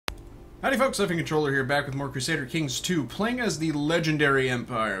Howdy folks, Effing Controller here, back with more Crusader Kings 2, playing as the legendary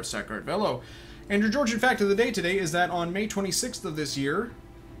Empire of Saccard Velo. And your Georgian fact of the day today is that on May 26th of this year,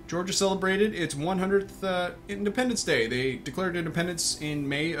 Georgia celebrated its 100th Independence Day. They declared independence in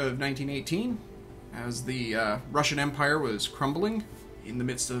May of 1918, as the Russian Empire was crumbling in the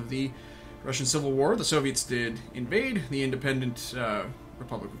midst of the Russian Civil War. The Soviets did invade the independent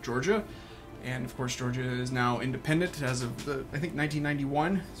Republic of Georgia. And, of course, Georgia is now independent as of, I think,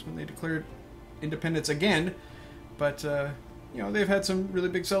 1991 is when they declared independence again. But, you know, they've had some really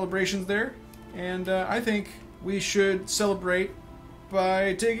big celebrations there. And I think we should celebrate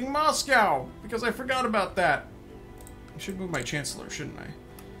by taking Moscow, because I forgot about that. I should move my Chancellor, shouldn't I?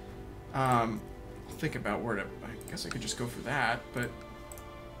 I'll think about where to... I guess I could just go for that, but...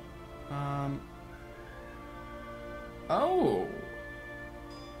 Oh...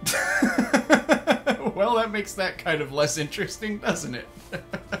 Well, that makes that kind of less interesting, doesn't it?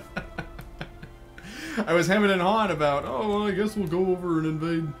 I was hemming and hawing about, oh, well, I guess we'll go over and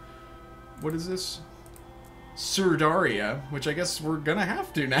invade... What is this? Surdaria, which I guess we're gonna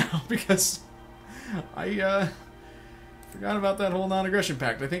have to now, because I forgot about that whole non-aggression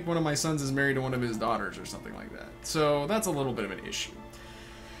pact. I think one of my sons is married to one of his daughters or something like that. So that's a little bit of an issue.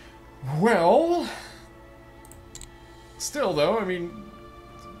 Well... Still, though, I mean...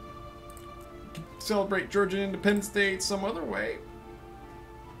 celebrate Georgian Independence Day some other way.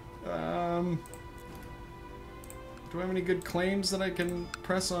 Do I have any good claims that I can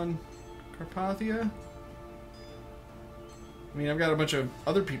press on Carpathia? I mean, I've got a bunch of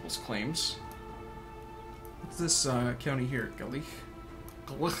other people's claims. What's this county here? Gallic?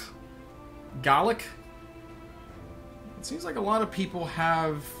 It seems like a lot of people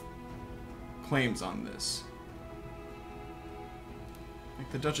have claims on this.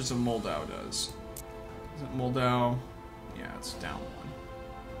 Like the Duchess of Moldau does. Isn't Moldau? Yeah, it's down one.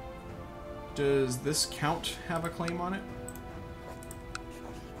 Does this count have a claim on it?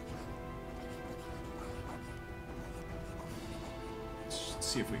 Let's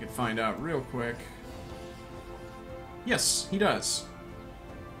see if we can find out real quick. Yes, he does.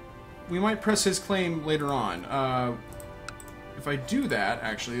 We might press his claim later on. If I do that,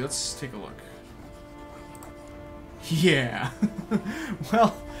 actually, let's take a look. Yeah.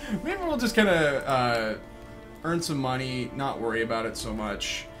 Well, maybe we'll just kind of earn some money, not worry about it so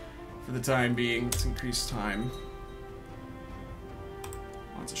much for the time being. It's increased time. Oh,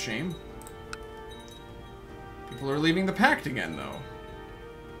 that's a shame. People are leaving the pact again, though.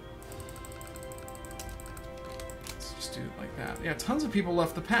 Let's just do it like that. Yeah, tons of people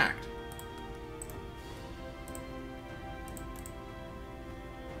left the pact.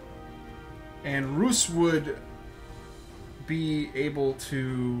 And Rus would be able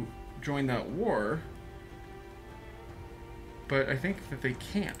to join that war, but I think that they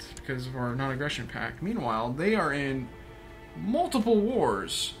can't because of our non-aggression pact. Meanwhile, they are in multiple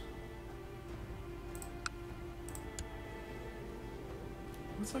wars.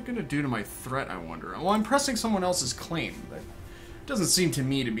 What's that gonna do to my threat, I wonder? Well, I'm pressing someone else's claim. That doesn't seem to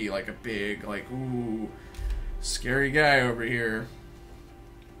me to be like a big, like, ooh, scary guy over here.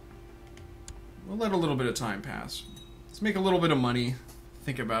 We'll let a little bit of time pass. Let's make a little bit of money.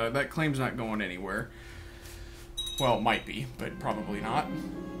 Think about it. That claim's not going anywhere. Well, it might be, but probably not.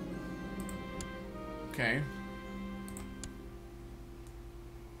 Okay.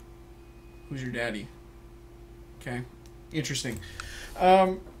 Who's your daddy? Okay. Interesting.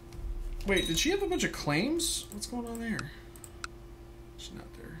 Wait, did she have a bunch of claims? What's going on there? She's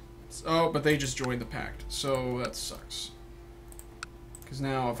not there. Oh, but they just joined the pact, so that sucks. Because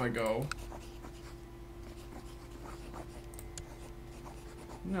now if I go...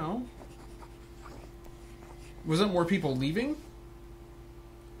 No. Was that more people leaving? It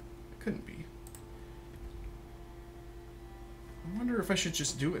couldn't be. I wonder if I should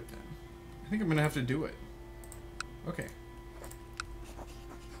just do it then. I think I'm gonna have to do it. Okay.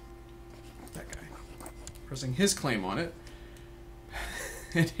 That guy. Pressing his claim on it.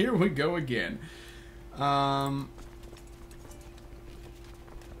 And here we go again.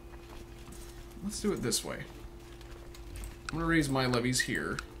 Let's do it this way. I'm going to raise my levies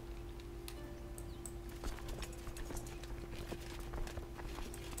here.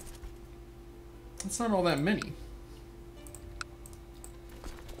 That's not all that many.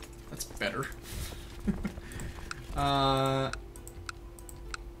 That's better. I'm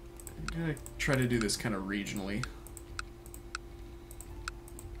going to try to do this kind of regionally.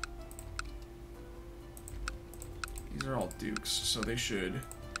 These are all dukes, so they should...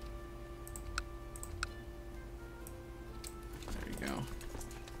 Go.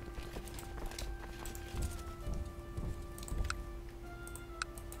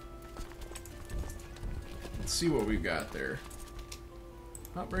 Let's see what we've got there.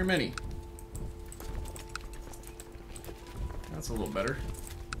 Not very many. That's a little better.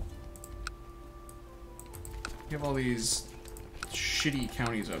 You have all these shitty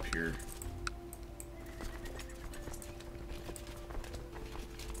counties up here.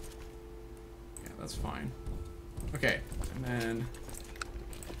 Yeah, that's fine. Okay, and then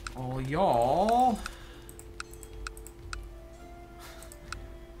all y'all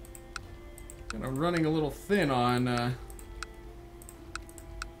kind of running a little thin on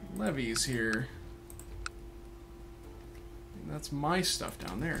levies here. And that's my stuff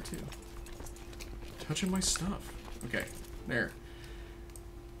down there too. Touching my stuff. Okay, there.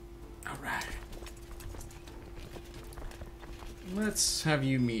 All right. Let's have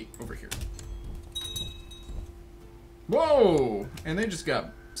you meet over here. Whoa! And they just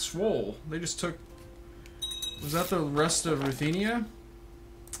got swole. They just took... Was that the rest of Ruthenia?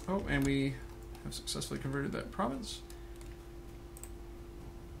 Oh, and we have successfully converted that province.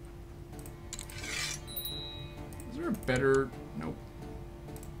 Is there a better... Nope.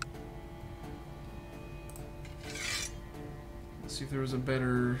 Let's see if there was a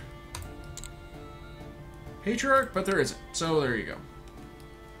better... Patriarch, but there isn't. So there you go.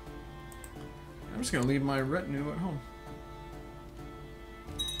 I'm just going to leave my retinue at home.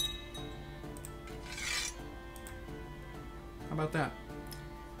 How about that?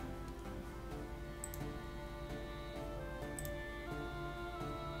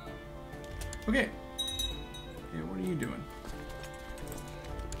 Okay. Yeah, what are you doing?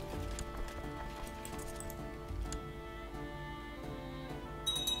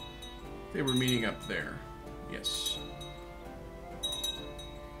 They were meeting up there. Yes.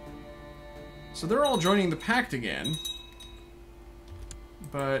 So they're all joining the pact again.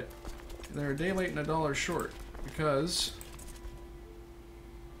 But they're a day late and a dollar short. Because...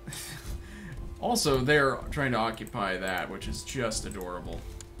 also, they're trying to occupy that, which is just adorable.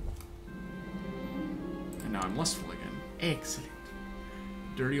 And now I'm lustful again. Excellent.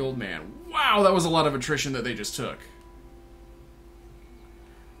 Dirty old man. Wow, that was a lot of attrition that they just took.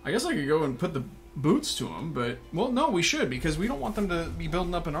 I guess I could go and put the boots to them, but... Well, no, we should, because we don't want them to be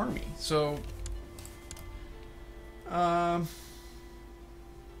building up an army. So...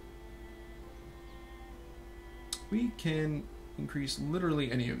 we can increase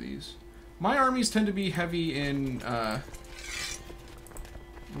literally any of these. My armies tend to be heavy in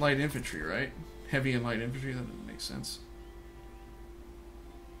light infantry, right? Heavy in light infantry, that doesn't make sense.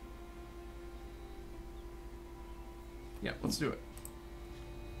 Yeah, let's do it.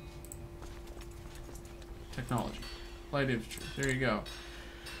 Technology. Light infantry. There you go.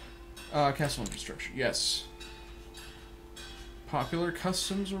 Castle infrastructure. Yes. Popular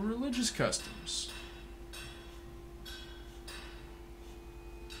customs or religious customs.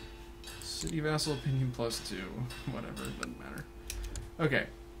 City vassal opinion +2. Whatever, it doesn't matter. Okay.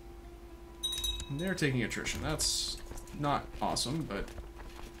 And they're taking attrition. That's not awesome, but...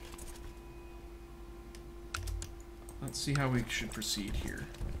 let's see how we should proceed here.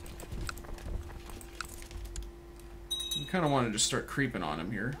 We kind of want to just start creeping on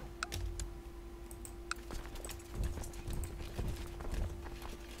him here.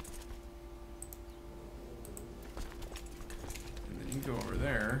 And then you go over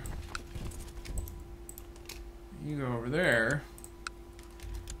there. You go over there.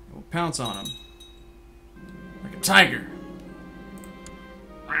 And we'll pounce on him. Like a tiger.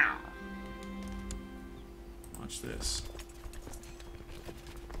 Wow. Watch this.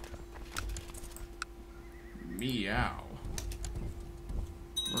 Meow.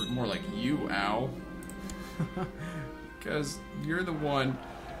 Or more like you, ow. Because you're the one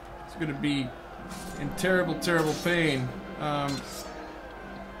who's going to be in terrible, terrible pain. I'm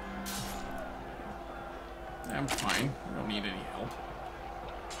fine. I don't need any help.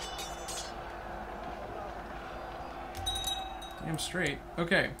 Damn straight.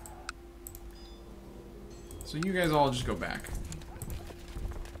 Okay. So you guys all just go back.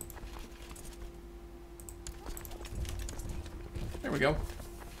 There we go.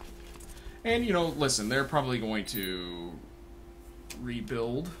 And, you know, listen, they're probably going to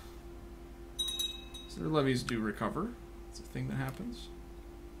rebuild. So their levies do recover. It's a thing that happens.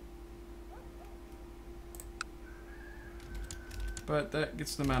 But that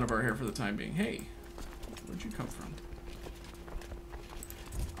gets them out of our hair for the time being. Hey, where'd you come from?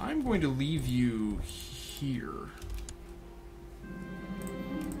 I'm going to leave you here.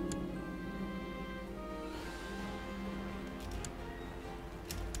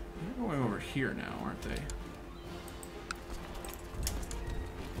 They're going over here now, aren't they?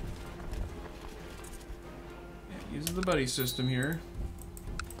 Yeah, uses the buddy system here.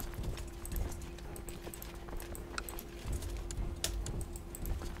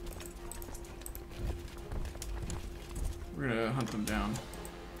 to hunt them down.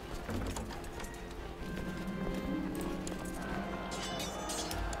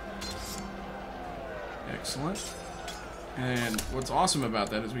 Excellent. And what's awesome about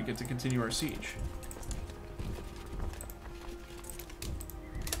that is we get to continue our siege.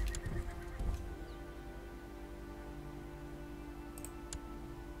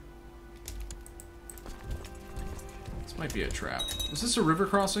 This might be a trap. Is this a river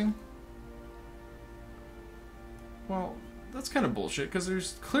crossing? Well, that's kind of bullshit, because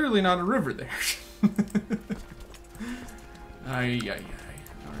there's clearly not a river there. Ay, ay, ay.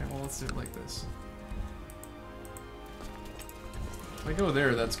 Alright, well, let's do it like this. If I go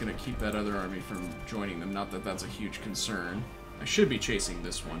there, that's going to keep that other army from joining them. Not that that's a huge concern. I should be chasing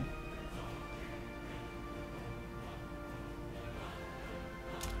this one.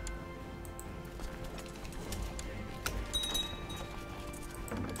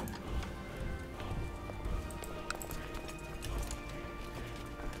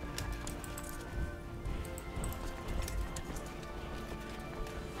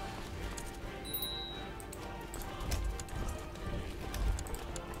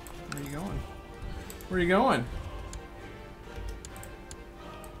 Where are you going?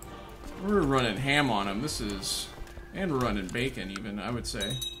 We're running ham on him. This is... And we're running bacon, even, I would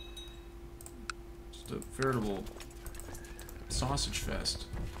say. Just a veritable sausage fest.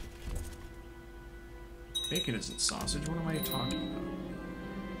 Bacon isn't sausage. What am I talking about?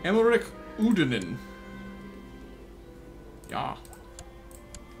 Emmerich Udinen. Yeah.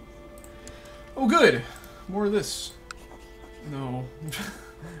 Oh, good! More of this. No.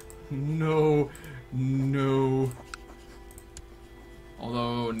 No. No.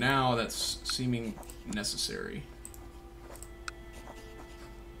 Although now that's seeming necessary.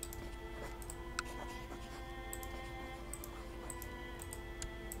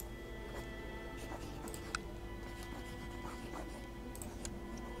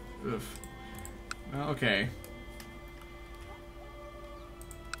 Oof. Well, okay.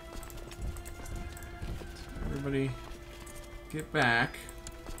 Everybody get back.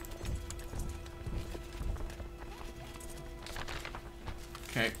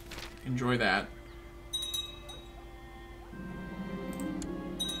 Okay, enjoy that.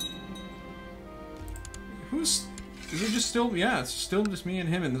 Is it just still... Yeah, it's still just me and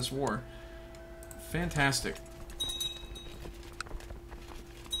him in this war. Fantastic.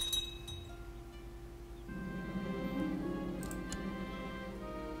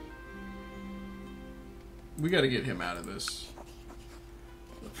 We gotta get him out of this.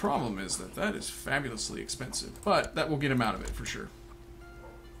 The problem is that that is fabulously expensive, but that will get him out of it for sure.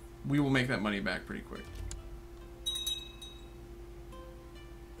 We will make that money back pretty quick.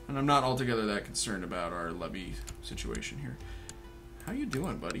 And I'm not altogether that concerned about our levy situation here. How you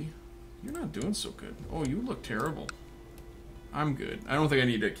doing, buddy? You're not doing so good. Oh, you look terrible. I'm good. I don't think I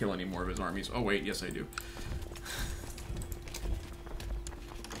need to kill any more of his armies. Oh, wait. Yes, I do.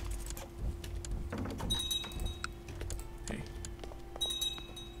 Hey.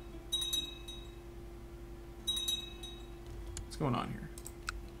 What's going on here?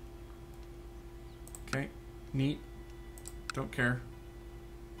 Okay, neat. Don't care.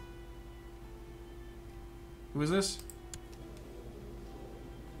 Who is this?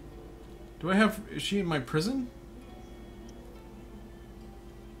 Do I have... Is she in my prison?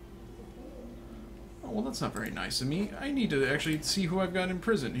 Oh, well, that's not very nice of me. I need to actually see who I've got in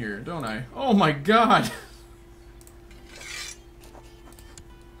prison here, don't I? Oh my god!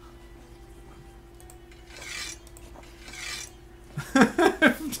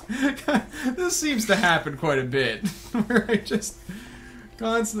 This seems to happen quite a bit, where I just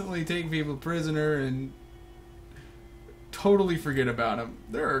constantly take people prisoner and totally forget about them.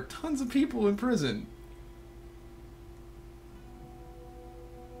 There are tons of people in prison.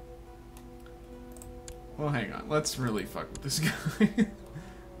 Well, hang on. Let's really fuck with this guy.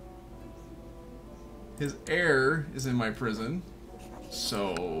 His heir is in my prison,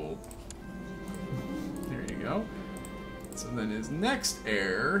 so there you go. So then his next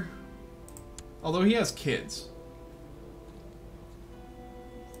heir... Although he has kids.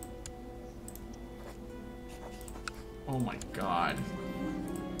 Oh my god.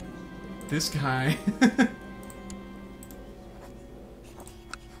 This guy...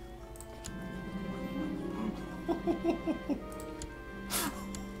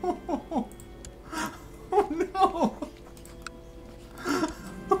 Oh no!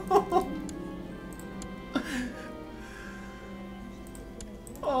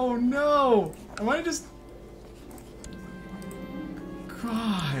 Oh no! Am I just...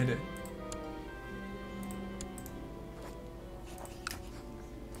 God.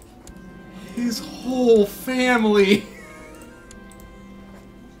 His whole family.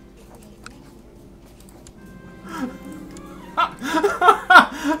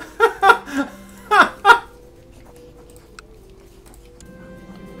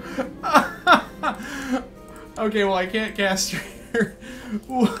 Okay, well, I can't castrate her.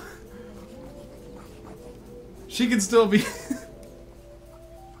 She can still be...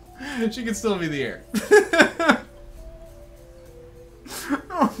 she can still be the heir.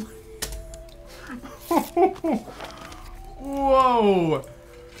 Oh my... Whoa!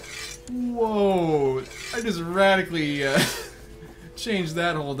 Whoa! I just radically changed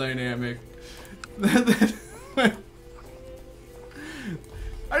that whole dynamic. I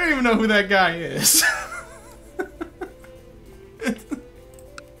don't even know who that guy is.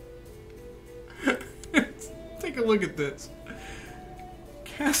 Take a look at this.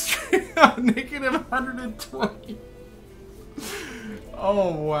 Castrate out negative 120.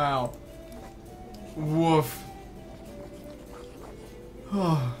 Oh, wow. Woof.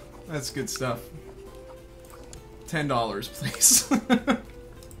 Oh, that's good stuff. $10, please.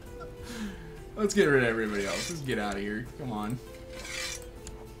 Let's get rid of everybody else. Let's get out of here. Come on.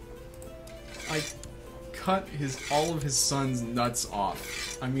 I cut all of his son's nuts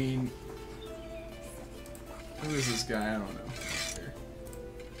off. I mean, who is this guy? I don't know.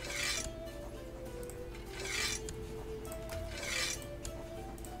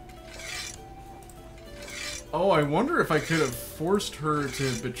 Oh, I wonder if I could have forced her to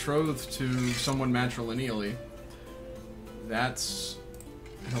betroth to someone matrilineally. That's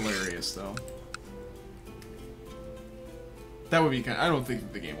hilarious, though. That would be kind of... I don't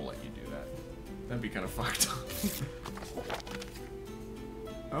think the game will let you do that. That'd be kind of fucked up.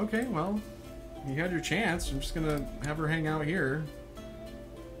 Okay, well, you had your chance. I'm just gonna have her hang out here.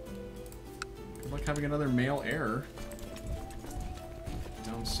 Good luck having another male heir.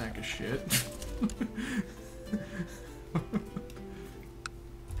 Dumb sack of shit.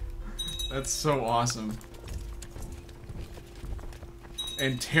 That's so awesome.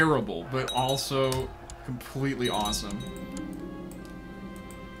 And terrible, but also completely awesome.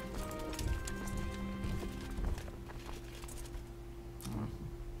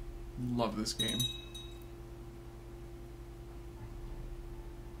 Love this game.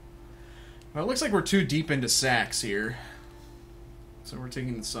 Well, it looks like we're too deep into sacks here. So we're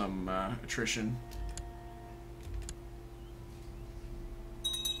taking some attrition.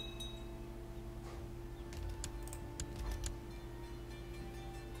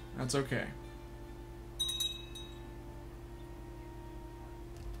 That's okay.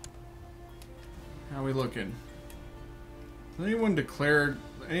 How are we looking? Has anyone declared...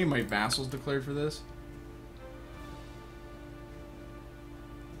 Any of my vassals declared for this?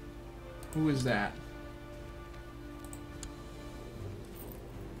 Who is that?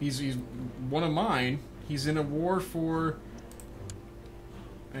 He's one of mine. He's in a war for...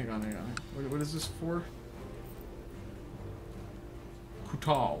 Hang on. What is this for?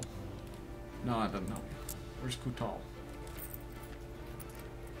 Kutal. No, I don't know. Where's Kutal?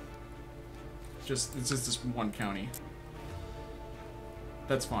 It's just this one county.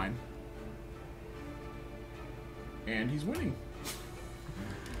 That's fine. And he's winning.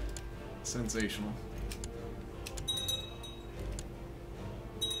 Sensational.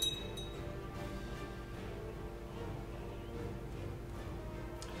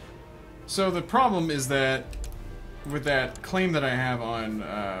 So the problem is that with that claim that I have on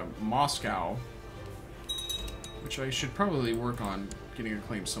Moscow, which I should probably work on getting a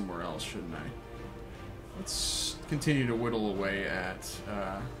claim somewhere else, shouldn't I? Let's continue to whittle away at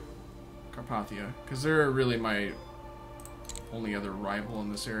Carpathia, because they're really my only other rival in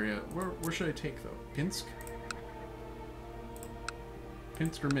this area. Where should I take, though? Pinsk?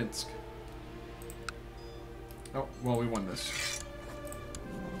 Pinsk or Minsk? Oh, well, we won this.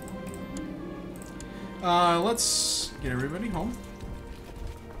 Let's get everybody home.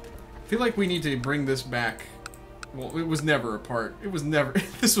 I feel like we need to bring this back. Well, it was never a part. It was never...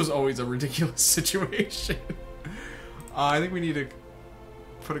 This was always a ridiculous situation. I think we need to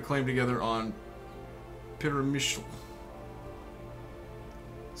put a claim together on Pyramishal.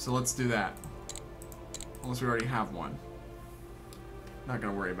 So let's do that. Unless we already have one. Not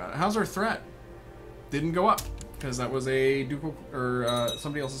gonna worry about it. How's our threat? Didn't go up. Because that was a ducal... or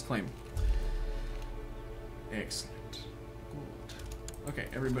somebody else's claim. Excellent. Good. Okay,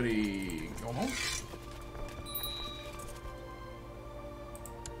 everybody go home.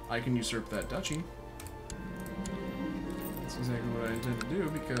 I can usurp that duchy. That's exactly what I intend to do,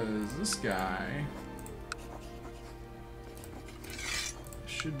 because this guy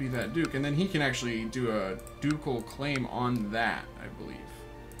should be that duke, and then he can actually do a ducal claim on that, I believe.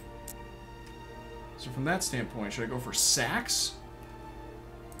 So from that standpoint, should I go for sacks?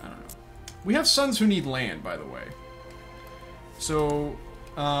 I don't know. We have sons who need land, by the way. So,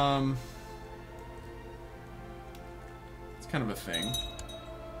 it's kind of a thing.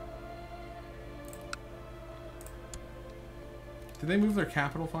 Did they move their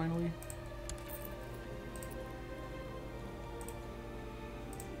capital finally?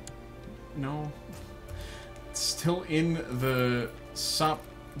 No. It's still in the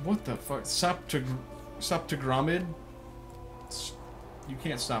what the fuck? Soptogramid? You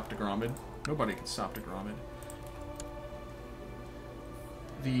can't stop Degramid. Nobody can stop Degramid.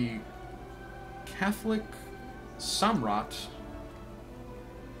 The Catholic Samrat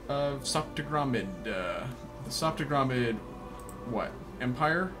of Soptogramid. The Soptogramid, what?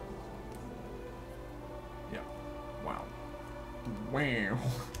 Empire? Yeah. Wow. Wow.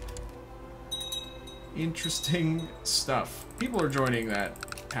 Interesting stuff. People are joining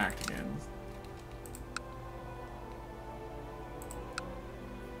that pact again.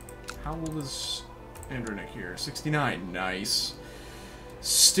 How old is Andronic here? 69. Nice.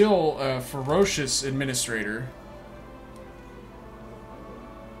 Still a ferocious administrator.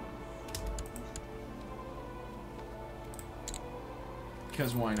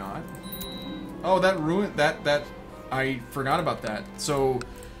 Because why not? Oh, that ruined that I forgot about that. So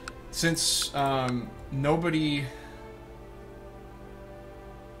since nobody,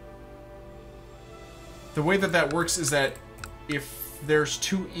 the way that works is that if there's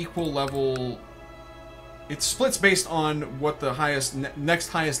two equal level, it splits based on what the highest next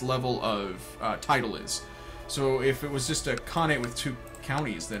highest level of title is. So if it was just a Khanate with 2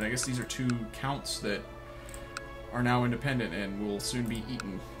 counties, then I guess these are 2 counts that are now independent and will soon be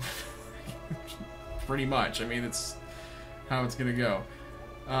eaten. Pretty much. I mean, it's how it's gonna go.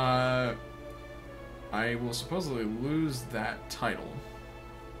 I will supposedly lose that title.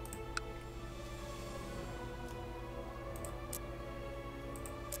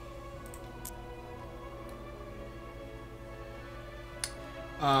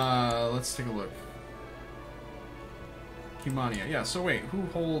 Let's take a look. Cumania. Yeah, so wait, who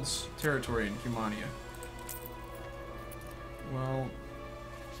holds territory in Cumania? Well,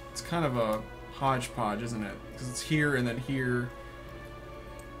 it's kind of a hodgepodge, isn't it? Because it's here and then here.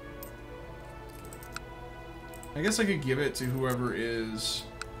 I guess I could give it to whoever is...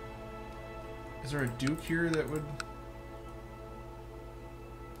 Is there a duke here that would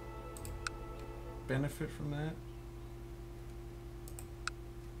benefit from that?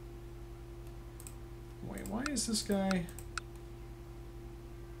 Wait, why is this guy...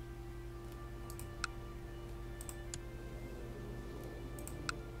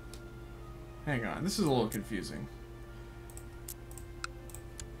 Hang on, this is a little confusing.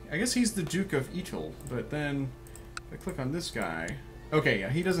 I guess he's the Duke of Etel, but then if I click on this guy... Okay, yeah,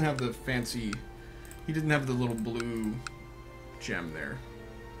 he doesn't have the fancy... He didn't have the little blue gem there.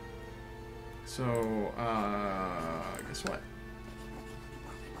 So, guess what?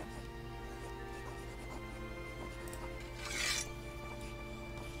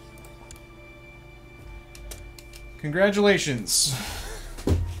 Congratulations!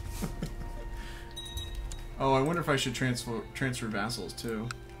 Oh, I wonder if I should transfer vassals too.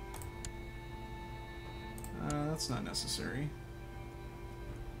 That's not necessary.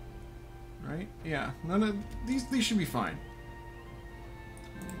 Right? Yeah. None of these should be fine.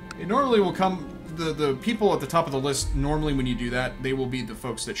 It normally will come the people at the top of the list, normally when you do that, they will be the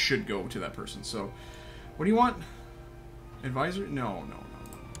folks that should go to that person. So what do you want? Advisor? No.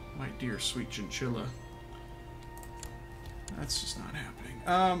 My dear sweet chinchilla. That's just not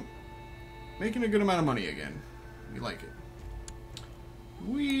happening. Making a good amount of money again. We like it.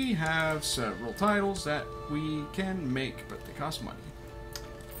 We have several titles that we can make, but they cost money.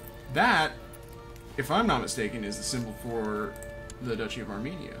 That, if I'm not mistaken, is the symbol for the Duchy of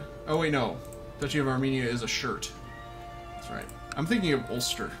Armenia. Oh wait, no. Duchy of Armenia is a shirt. That's right. I'm thinking of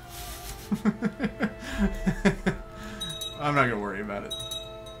Ulster. I'm not gonna worry about it.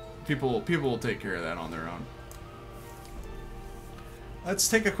 People will take care of that on their own. Let's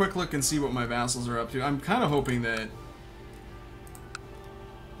take a quick look and see what my vassals are up to. I'm kind of hoping that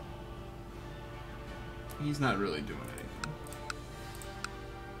he's not really doing anything.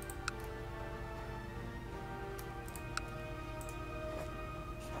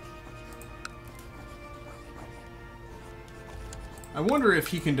 I wonder if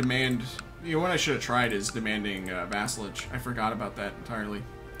he can demand... You know, what I should have tried is demanding vassalage. I forgot about that entirely.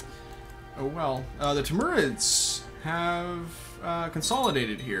 Oh well. The Timurids have...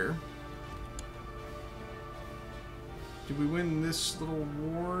 consolidated here. Did we win this little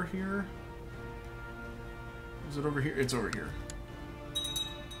war here? Is it over here? It's over here.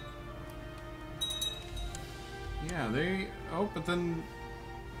 Yeah, they... Oh, but then...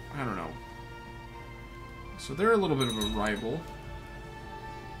 I don't know. So they're a little bit of a rival.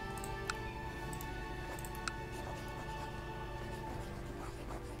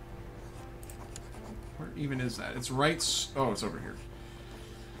 even is that? It's right... Oh, it's over here.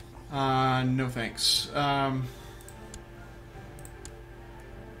 No thanks.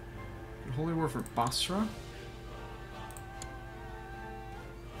 Holy War for Basra?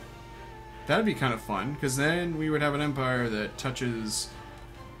 That'd be kind of fun, because then we would have an empire that touches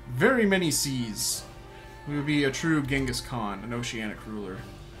very many seas. We would be a true Genghis Khan, an oceanic ruler.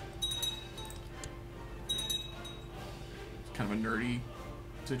 Kind of a nerdy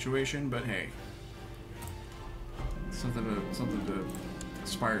situation, but hey. Something to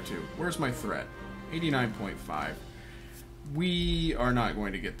aspire to. Where's my threat? 89.5. We are not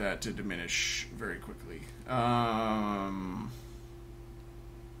going to get that to diminish very quickly.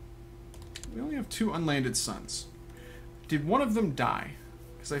 We only have 2 unlanded sons. Did one of them die?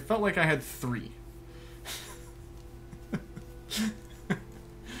 Because I felt like I had 3.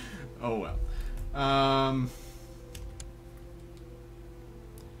 Oh well.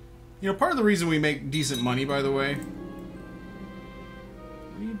 You know, part of the reason we make decent money, by the way... What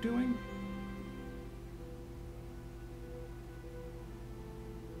are you doing?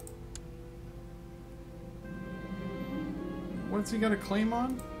 What's he got a claim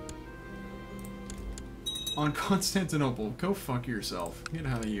on? On Constantinople. Go fuck yourself. Get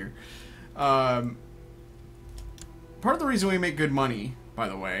out of here. Part of the reason we make good money, by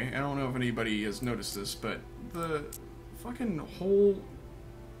the way, I don't know if anybody has noticed this, but the fucking whole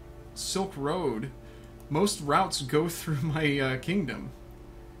Silk Road, most routes go through my kingdom.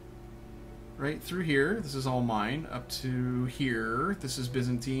 Right through here, this is all mine, up to here, this is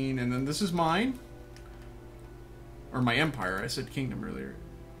Byzantine, and then this is mine. Or my empire, I said kingdom earlier.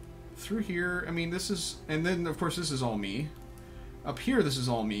 Through here, I mean, this is... And then, of course, this is all me. Up here, this is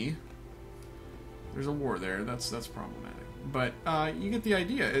all me. There's a war there. That's problematic. But, you get the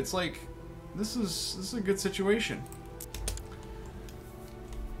idea. It's like, this is a good situation.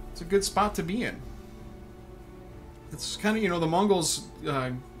 It's a good spot to be in. It's kind of, you know, the Mongols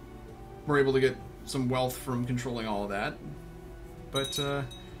were able to get some wealth from controlling all of that. But,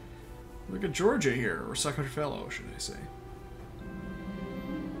 look at Georgia here, or Sakartvelo, should I say.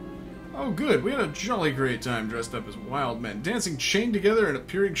 Oh good, we had a jolly great time dressed up as wild men, dancing chained together and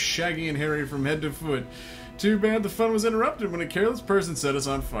appearing shaggy and hairy from head to foot. Too bad the fun was interrupted when a careless person set us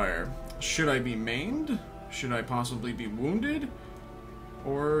on fire. Should I be maimed? Should I possibly be wounded?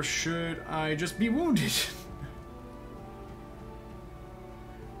 Or should I just be wounded?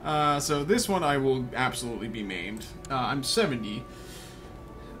 So this one I will absolutely be maimed. I'm 70.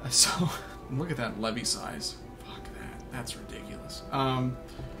 So, look at that levy size. Fuck that. That's ridiculous.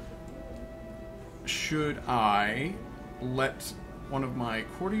 Should I let one of my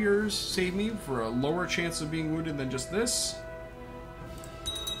courtiers save me for a lower chance of being wounded than just this?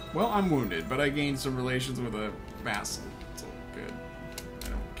 Well, I'm wounded, but I gained some relations with a vassal. So good. I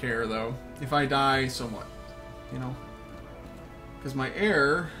don't care, though. If I die, so what? You know? Because my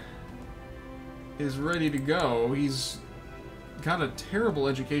heir is ready to go. He's got a terrible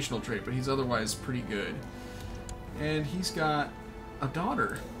educational trait, but he's otherwise pretty good. And he's got a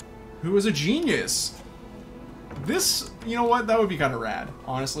daughter who is a genius. This, you know what? That would be kind of rad,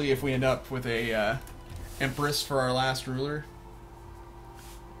 honestly, if we end up with a empress for our last ruler.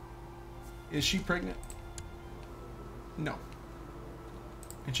 Is she pregnant? No.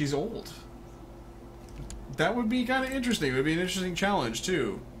 And she's old. That would be kind of interesting. It would be an interesting challenge,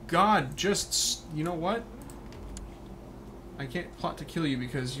 too. God, just... You know what? I can't plot to kill you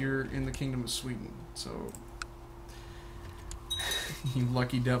because you're in the Kingdom of Sweden, so... You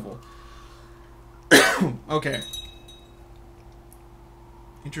lucky devil. Okay.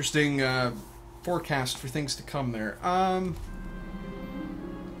 Interesting forecast for things to come there. Oh,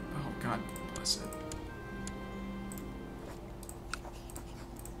 God bless it.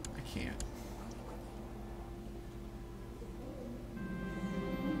 I can't.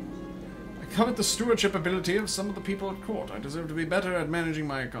 I covet the stewardship ability of some of the people at court. I deserve to be better at managing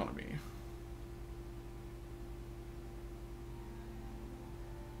my economy.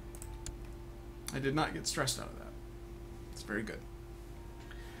 I did not get stressed out of that. It's very good.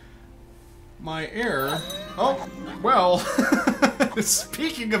 My heir... Oh, well...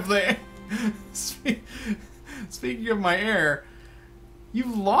 Speaking of the... Speaking of my heir...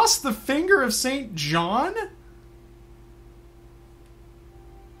 You've lost the finger of St. John?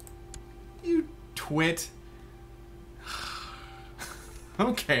 You twit.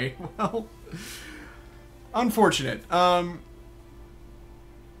 Okay, well... Unfortunate.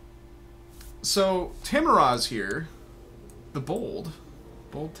 So, Tamaraz here, the bold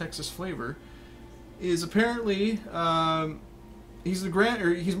Texas flavor, is apparently, he's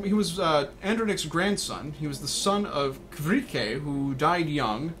the he was Andronic's grandson. He was the son of Kvrike, who died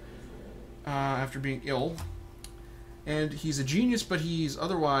young, after being ill. And he's a genius, but he's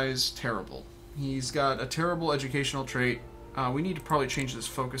otherwise terrible. He's got a terrible educational trait. We need to probably change this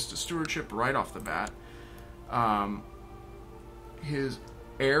focus to stewardship right off the bat. His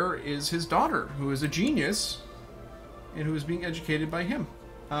heir is his daughter, who is a genius, and who is being educated by him.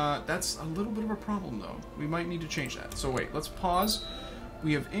 That's a little bit of a problem, though. We might need to change that. So wait, let's pause.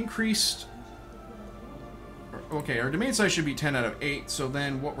 We have increased... Okay, our domain size should be 10 out of 8, so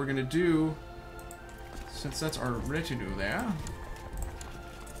then what we're going to do... Since that's our retinue there,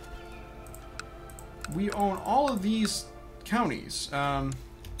 we own all of these counties. I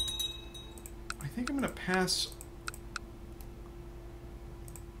think I'm going to pass...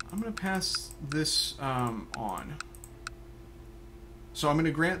 I'm going to pass this on. So I'm going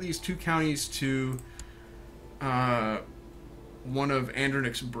to grant these 2 counties to one of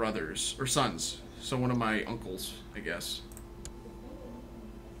Andronic's brothers, or sons. So one of my uncles, I guess.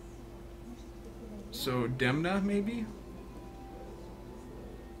 So Demna, maybe?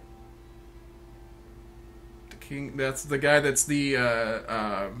 The king, that's the guy that's the,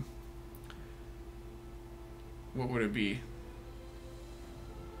 what would it be?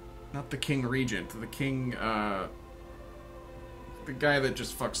 Not the king regent, the king, the guy that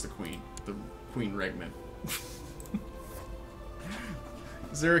just fucks the queen. The Queen Regment.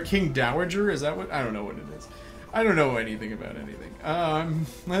 Is there a king dowager? Is that what? I don't know what it is. I don't know anything about anything.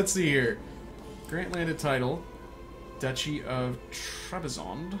 Let's see here. Grant landed title. Duchy of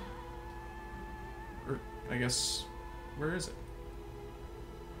Trebizond. Or, I guess, where is it?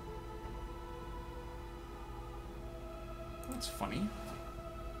 That's funny.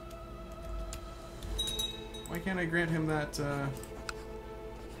 Why can't I grant him that,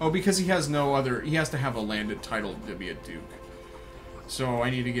 Oh, because he has no other... He has to have a landed title to be a duke. So I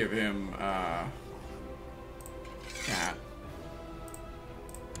need to give him, that.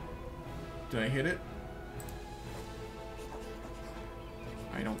 Did I hit it?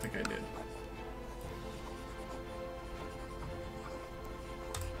 I don't think I did.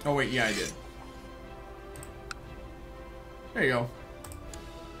 Oh, wait, yeah, I did. There you go.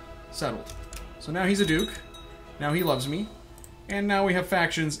 Settled. So now he's a duke. Now he loves me. And now we have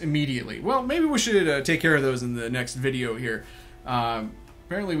factions immediately. Well, maybe we should take care of those in the next video here.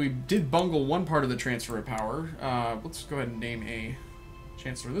 Apparently we did bungle one part of the transfer of power. Let's go ahead and name a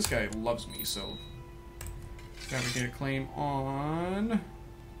chancellor. This guy loves me, so... Fabricate a claim on...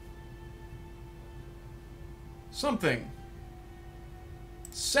 something.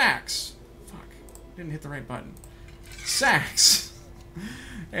 Sax. Fuck. Didn't hit the right button. Sax.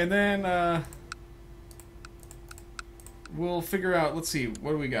 And then, we'll figure out, let's see,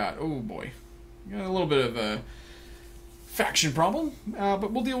 what do we got? Oh boy. We got a little bit of a faction problem,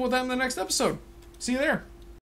 but we'll deal with that in the next episode. See you there.